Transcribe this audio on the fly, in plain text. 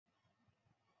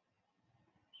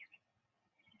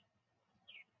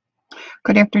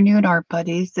Good afternoon, art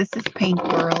buddies. This is Paint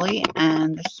Whirly,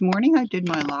 and this morning I did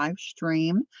my live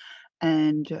stream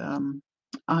and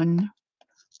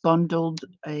unbundled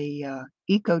a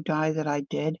eco dye that I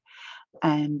did,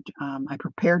 and I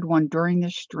prepared one during the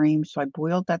stream, so I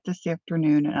boiled that this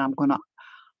afternoon, and I'm going to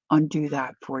undo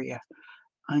that for you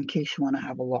in case you want to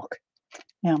have a look.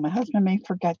 Now, my husband may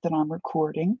forget that I'm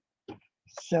recording,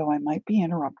 so I might be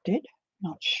interrupted.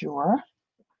 Not sure.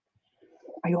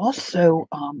 I also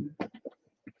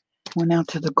went out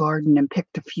to the garden and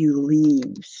picked a few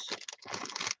leaves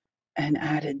and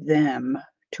added them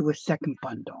to a second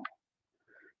bundle.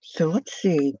 So let's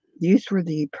see. These were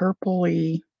the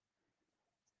purpley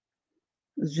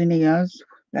zinnias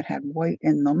that had white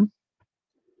in them.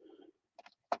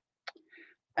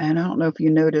 And I don't know if you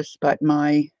noticed, but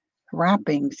my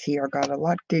wrappings here got a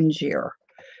lot dingier.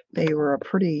 They were a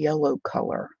pretty yellow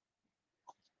color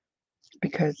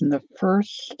because in the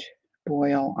first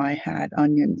boil I had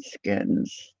onion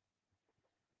skins.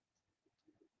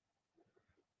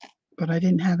 But I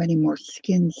didn't have any more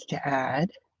skins to add.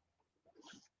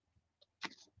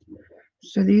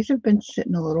 So these have been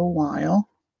sitting a little while.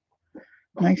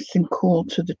 Nice and cool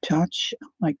to the touch. Oh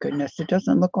my goodness, it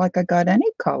doesn't look like I got any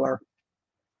color.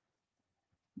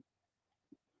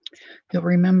 You'll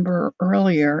remember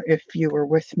earlier, if you were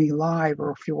with me live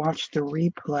or if you watched the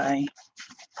replay,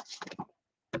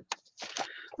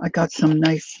 I got some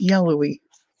nice yellowy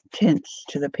tints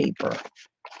to the paper.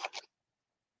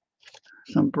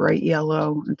 Some bright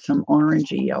yellow and some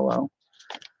orangey yellow.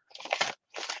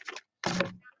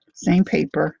 Same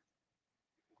paper.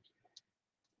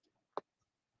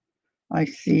 I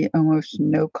see almost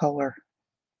no color.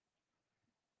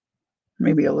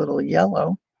 Maybe a little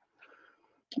yellow.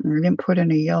 I didn't put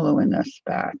any yellow in this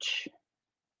batch.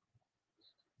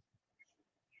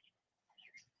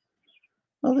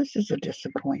 Well, this is a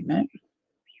disappointment.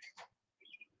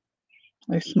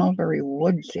 They smell very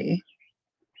woodsy.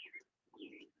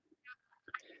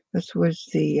 This was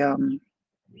the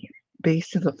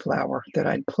base of the flower that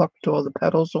I'd plucked all the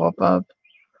petals off of.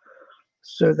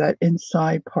 So that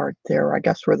inside part there, I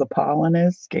guess where the pollen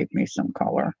is, gave me some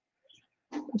color.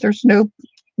 But there's no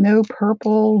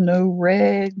purple, no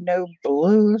red, no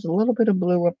blue. There's a little bit of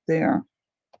blue up there.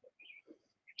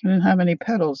 I didn't have any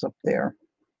petals up there.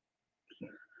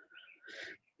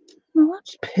 Well,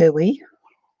 that's pilly.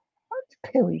 That's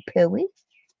pilly.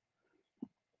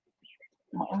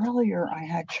 Well, earlier I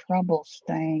had trouble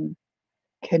staying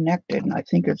connected, and I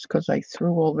think it's because I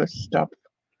threw all this stuff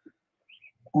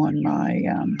on my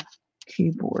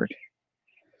keyboard.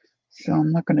 So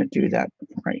I'm not going to do that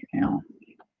right now.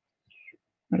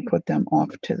 I'm going to put them off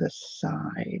to the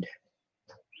side.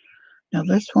 Now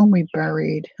this one we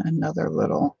buried another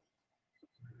little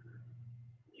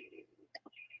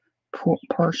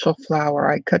partial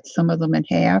flower. I cut some of them in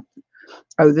half.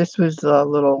 Oh, this was the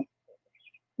little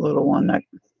one that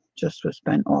just was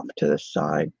bent off to the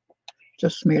side.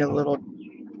 Just made a little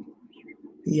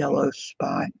yellow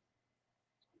spot.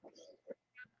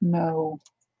 No,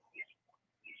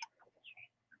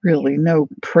 really no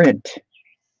print.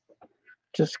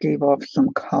 Just gave off some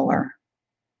color.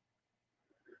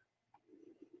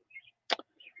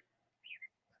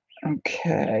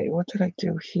 Okay, what did I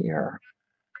do here?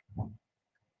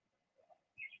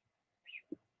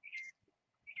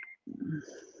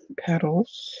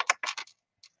 Petals.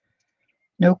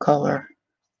 No color.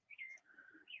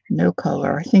 No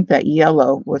color. I think that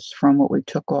yellow was from what we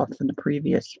took off in the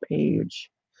previous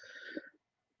page.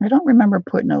 I don't remember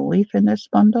putting a leaf in this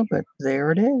bundle, but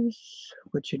there it is,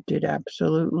 which it did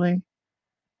absolutely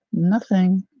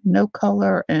nothing. No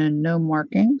color and no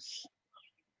markings.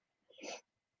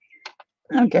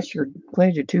 I guess you're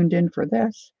glad you tuned in for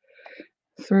this.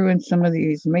 Threw in some of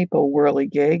these maple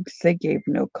whirligigs. They gave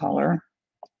no color.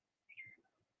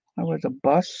 That was a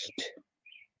bust.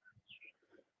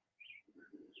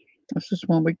 This is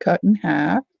one we cut in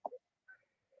half.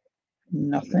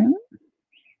 Nothing.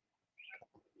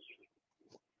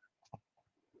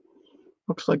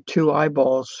 Looks like two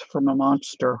eyeballs from a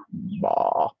monster.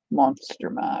 Bah,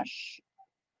 monster mash.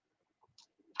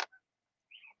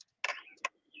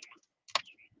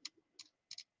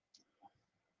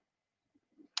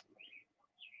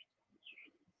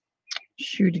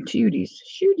 Shooty tooties.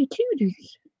 Shooty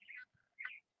tooties.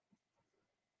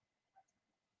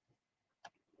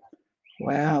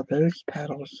 Wow, those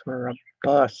petals were a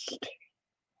bust.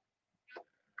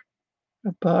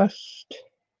 A bust.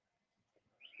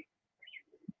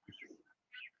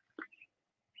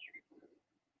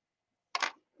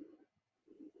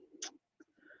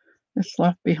 This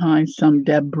left behind some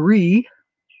debris.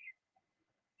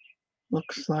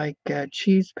 Looks like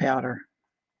cheese powder.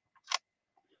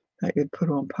 that you'd put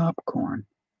on popcorn.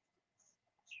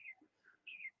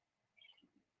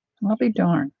 I'll be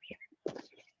darned.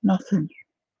 Nothing.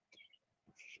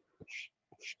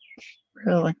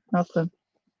 Really, nothing.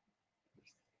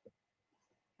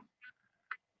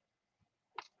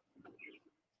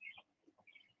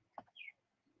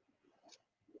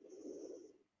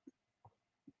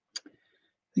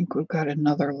 I think we've got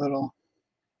another little,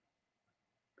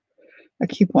 I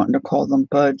keep wanting to call them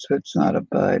buds, but it's not a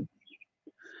bud.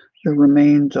 The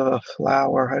remains of a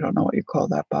flower. I don't know what you call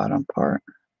that bottom part.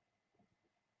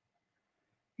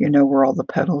 You know, where all the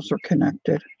petals are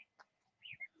connected.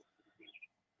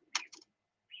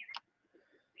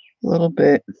 A little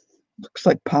bit. Looks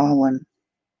like pollen.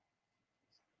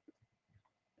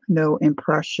 No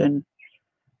impression.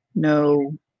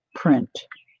 No print.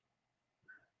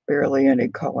 Barely any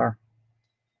color.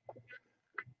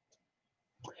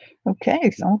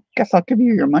 Okay, so I guess I'll give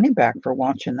you your money back for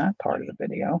watching that part of the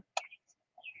video.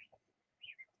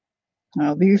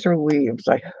 Now, these are leaves.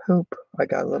 I hope I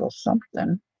got a little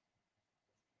something.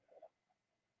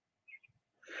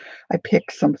 I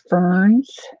picked some ferns.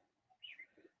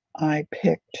 I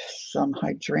picked some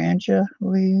hydrangea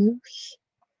leaves.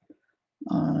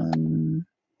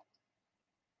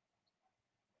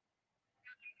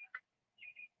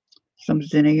 Some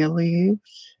zinnia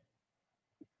leaves.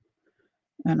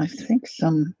 And I think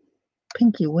some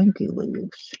Pinky Winky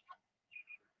leaves.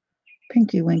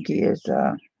 Pinky Winky is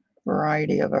a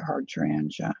variety of a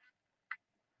hydrangea.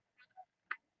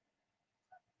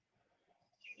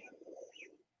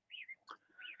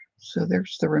 So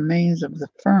there's the remains of the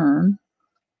fern.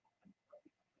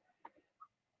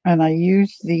 And I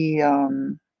use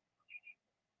the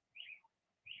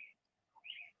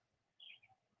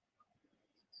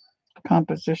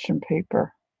composition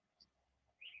paper,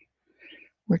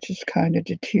 which is kind of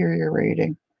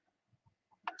deteriorating.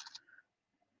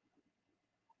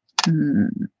 I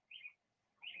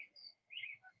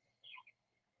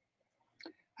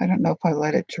don't know if I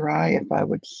let it dry, if I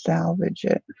would salvage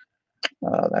it.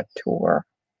 Oh, that tore.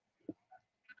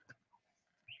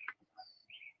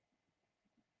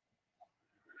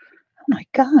 Oh my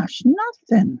gosh,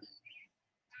 nothing.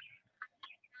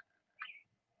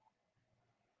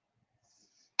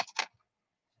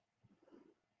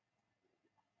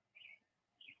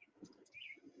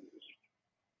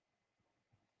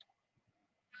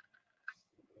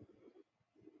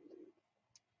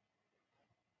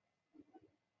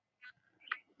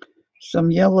 Some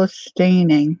yellow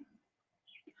staining.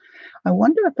 I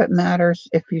wonder if it matters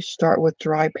if you start with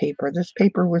dry paper. This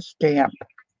paper was damp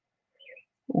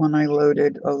when I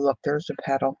loaded. Oh, look, there's a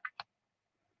petal.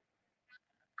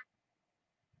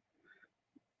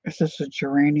 This is a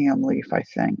geranium leaf, I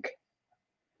think.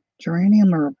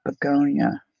 Geranium or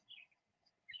begonia.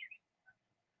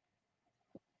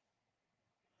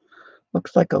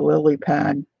 Looks like a lily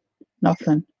pad.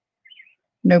 Nothing.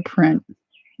 No print.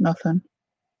 Nothing.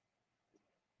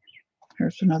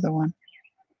 Here's another one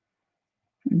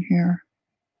in here.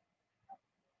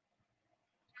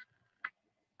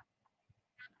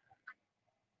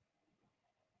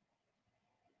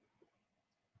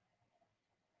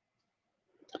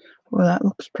 Well, that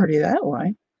looks pretty that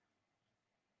way.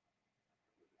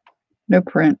 No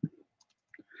print.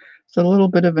 It's a little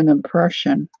bit of an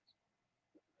impression,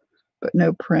 but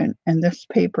no print. And this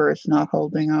paper is not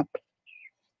holding up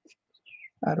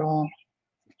at all.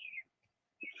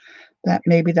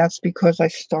 Maybe that's because I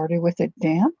started with it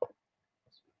damp.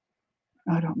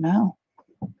 I don't know.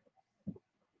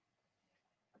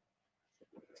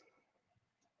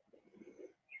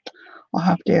 I'll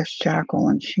have to ask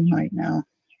Jacqueline. She might know.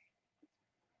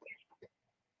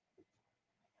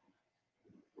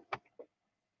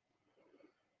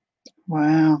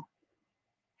 Wow.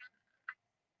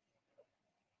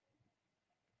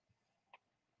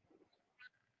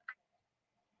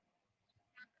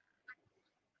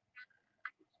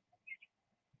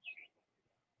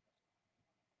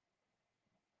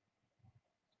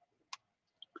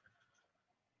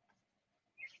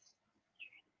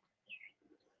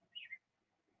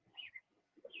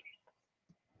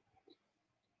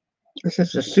 This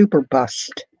is a super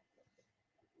bust.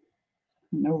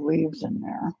 No leaves in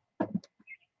there.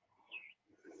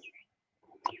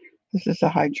 This is a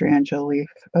hydrangea leaf.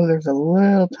 Oh, there's a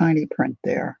little tiny print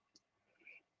there.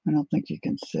 I don't think you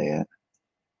can see it.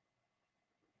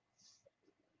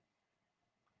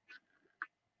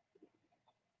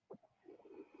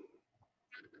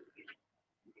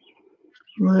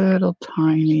 Little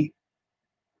tiny.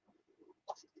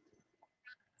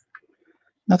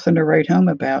 Nothing to write home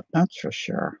about, that's for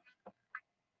sure.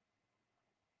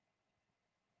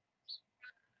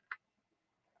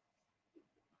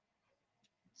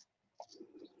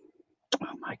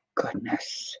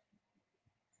 goodness.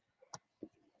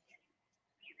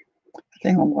 I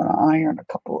think I'm going to iron a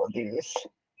couple of these.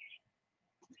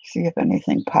 See if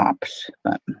anything pops,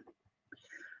 but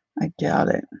I doubt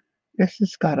it. This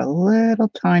has got a little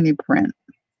tiny print.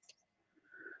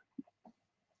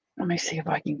 Let me see if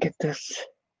I can get this.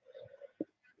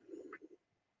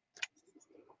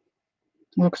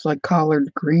 Looks like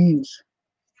collard greens.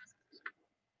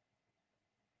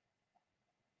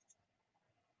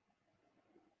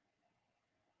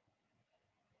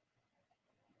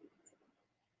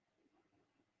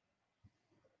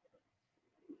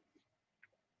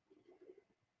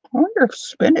 I wonder if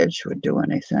spinach would do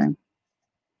anything.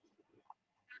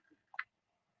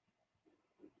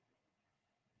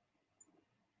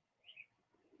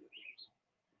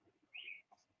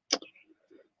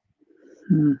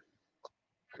 Hmm.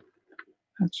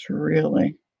 That's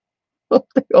really. They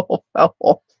all fell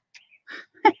off.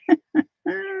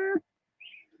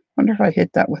 Wonder if I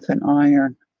hit that with an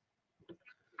iron,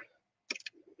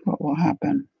 what will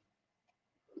happen?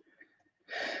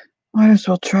 Might as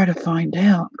well try to find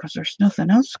out because there's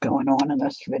nothing else going on in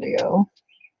this video.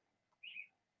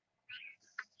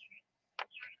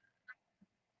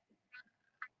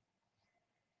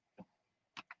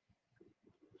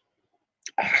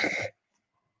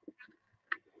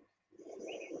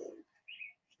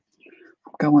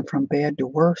 Going from bad to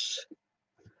worse.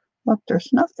 Look, there's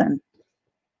nothing.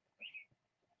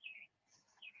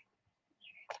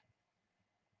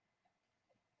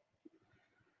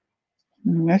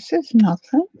 This is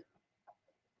nothing.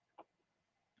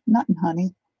 Nothing,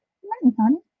 honey. Nothing,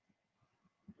 honey.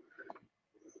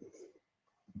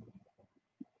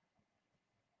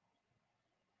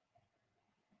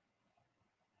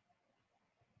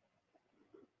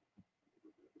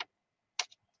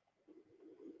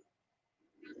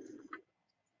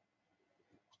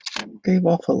 Gave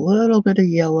off a little bit of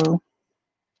yellow.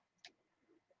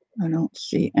 I don't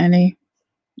see any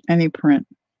print.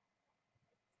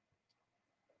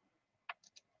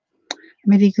 I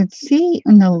mean, you can see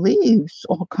in the leaves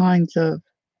all kinds of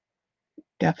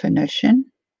definition,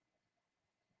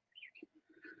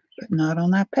 but not on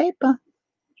that paper.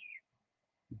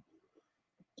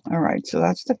 All right, so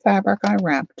that's the fabric I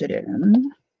wrapped it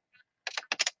in.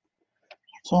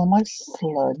 It's all my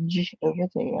sludge over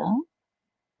there.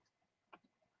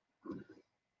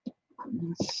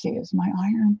 Let's see, is my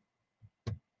iron?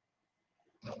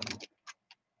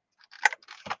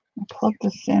 I plugged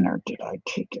this in, or did I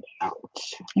take it out?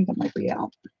 I think it might be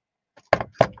out.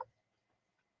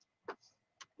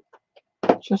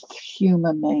 Just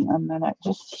humor me a minute.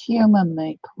 Just humor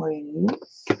me,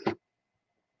 please.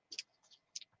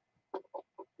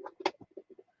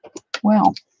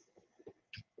 Well,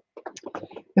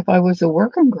 if I was a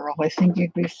working girl, I think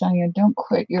you'd be saying, don't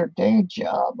quit your day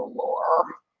job, Laura.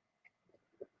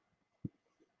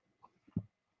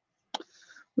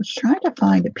 I was trying to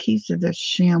find a piece of this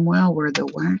ShamWow where the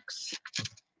wax,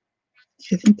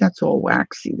 I think that's all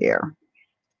waxy there.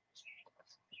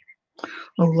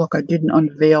 Oh, look, I didn't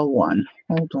unveil one.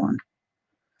 Hold on.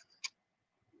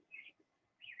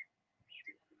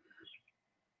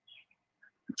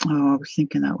 Oh, I was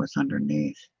thinking that was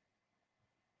underneath.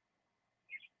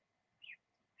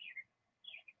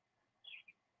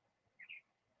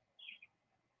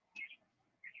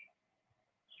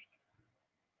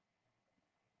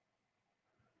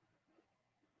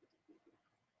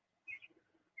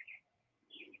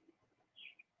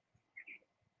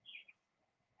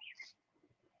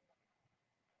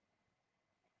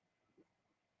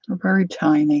 A very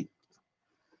tiny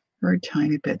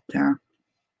bit there.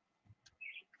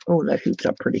 Oh, that heats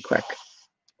up pretty quick.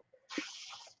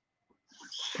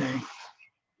 Let's see.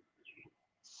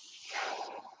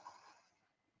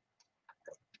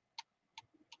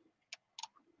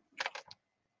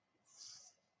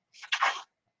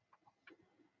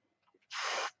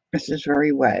 This is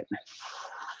very wet.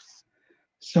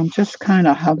 So I'm just kind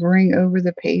of hovering over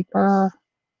the paper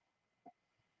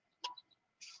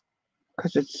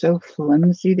because it's so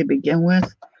flimsy to begin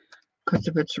with. Because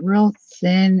if it's real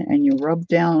thin and you rub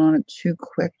down on it too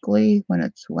quickly when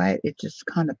it's wet, it just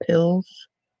kind of pills.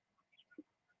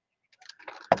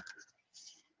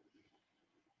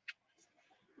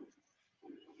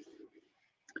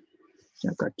 So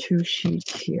I've got 2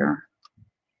 sheets here.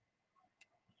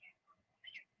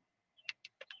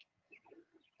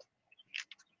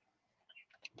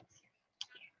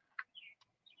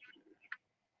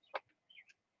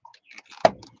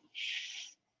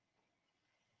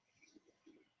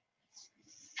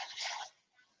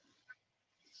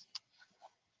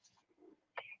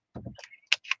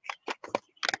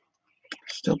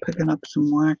 Still picking up some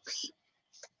wax.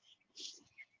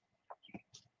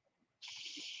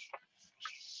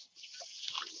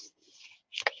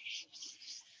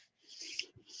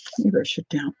 Maybe I should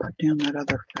put down that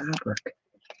other fabric.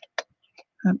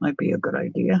 That might be a good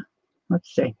idea.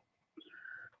 Let's see.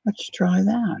 Let's try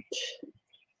that.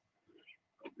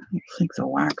 I don't think the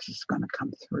wax is going to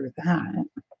come through that.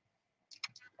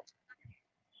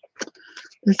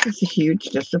 This is a huge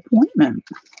disappointment.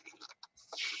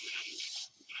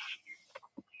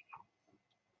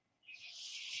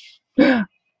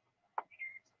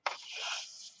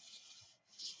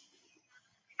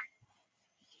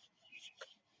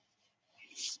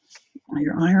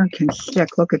 Your iron can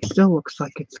stick. Look, it still looks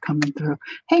like it's coming through.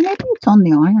 Hey, maybe it's on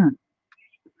the iron.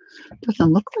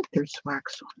 Doesn't look like there's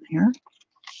wax on there.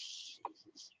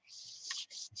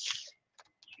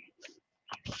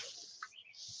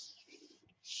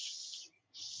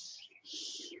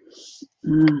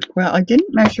 Well, I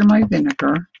didn't measure my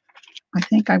vinegar. I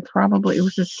think it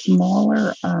was a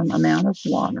smaller amount of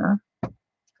water.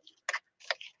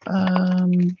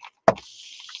 I'm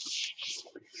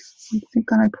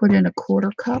thinking I put in a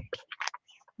 1/4 cup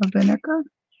of vinegar.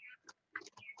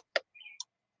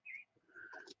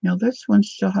 Now this one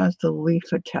still has the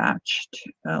leaf attached.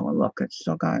 Oh, look, it's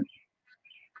still got.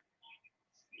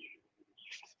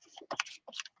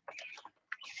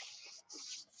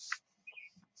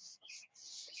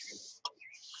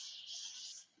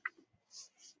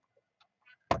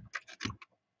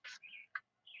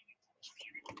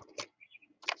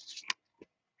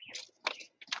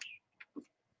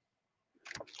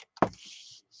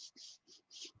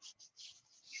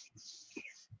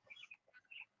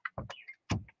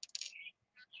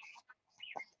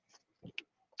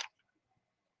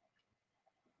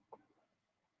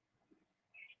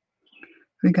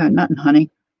 We got nothing, honey.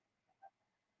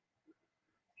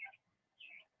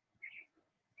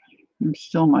 I'm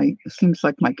still it seems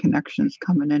like my connection's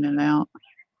coming in and out.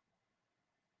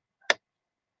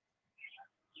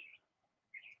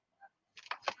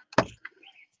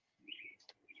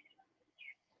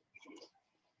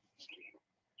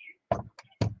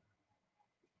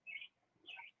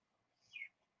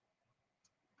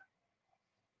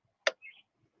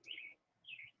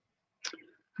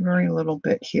 Very little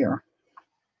bit here.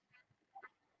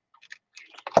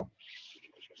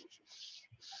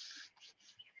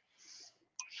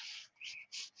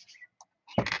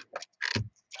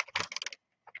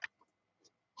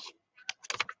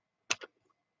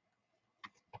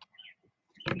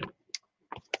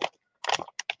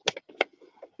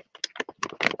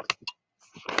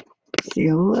 See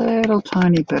a little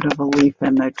tiny bit of a leaf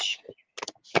image.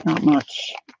 Not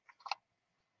much.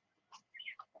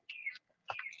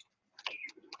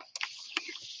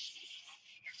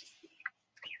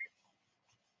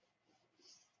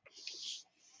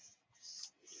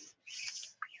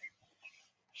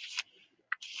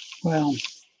 Well,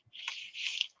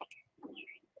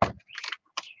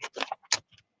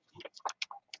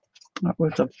 that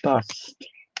was a bust.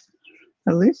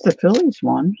 At least the Phillies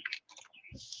won.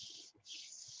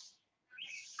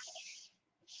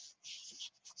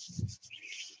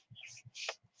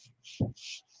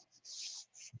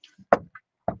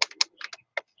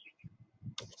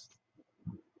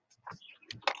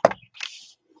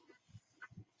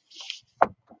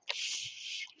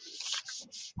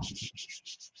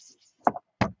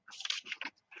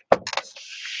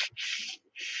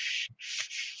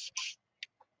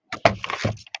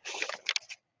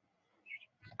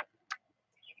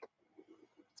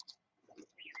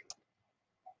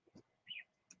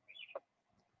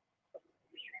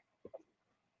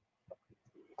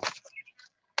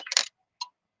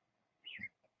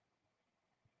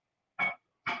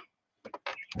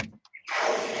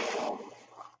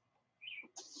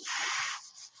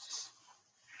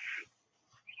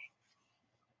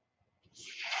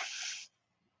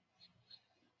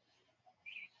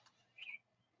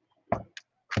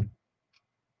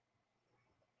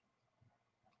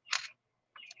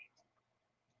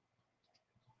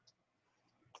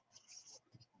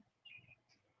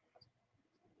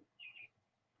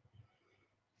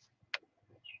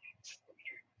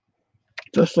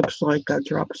 This looks like I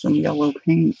dropped some yellow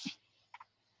paint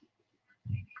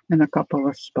in a couple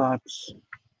of spots.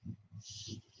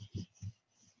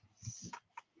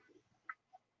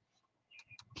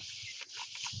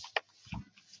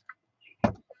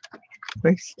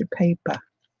 Wasted paper.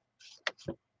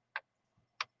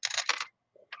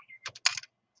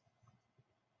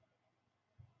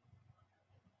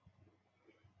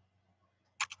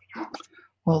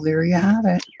 Well, there you have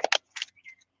it.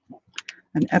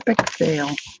 An epic fail.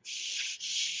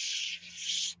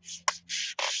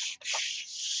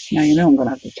 Now you know I'm going to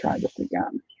have to try this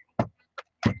again.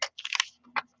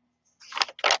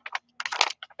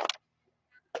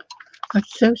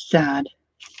 That's so sad.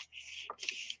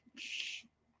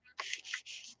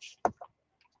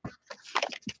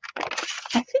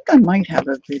 I might have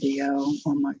a video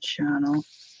on my channel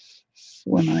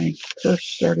when I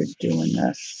first started doing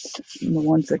this. And the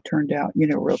ones that turned out,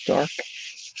 real dark.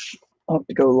 I'll have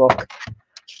to go look.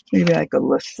 Maybe I could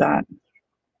list that.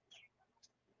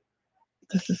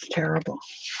 This is terrible.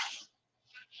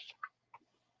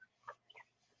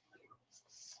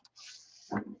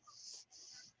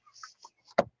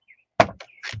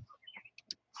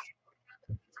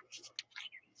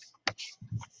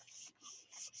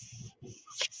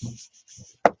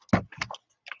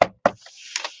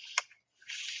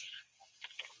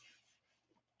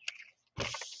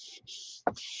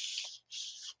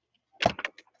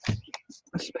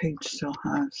 This page still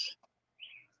has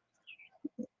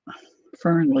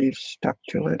fern leaves stuck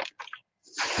to it.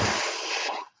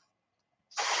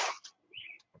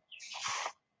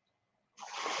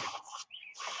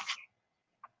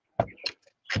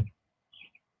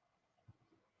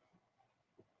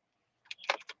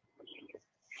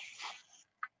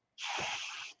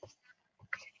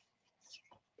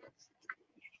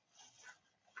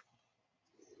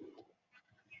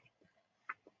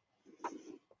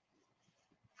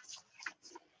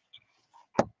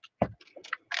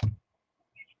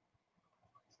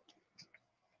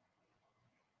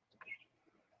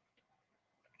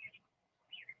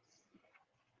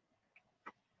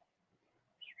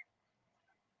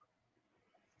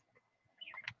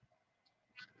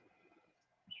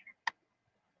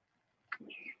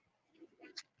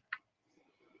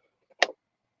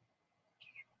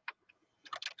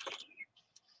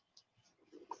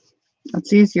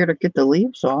 It's easier to get the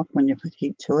leaves off when you put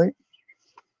heat to it.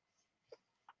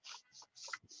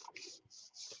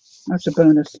 That's a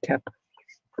bonus tip.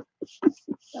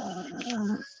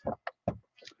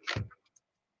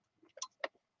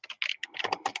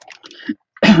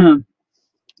 Oh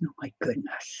my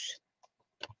goodness.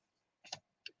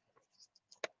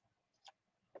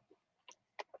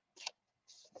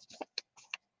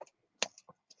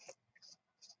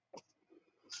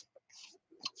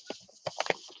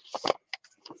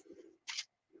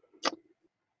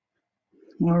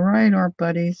 All right, art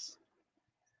buddies.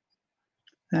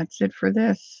 That's it for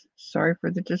this. Sorry for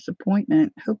the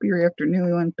disappointment. Hope your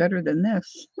afternoon went better than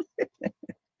this.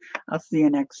 I'll see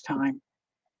you next time.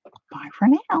 Bye for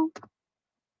now.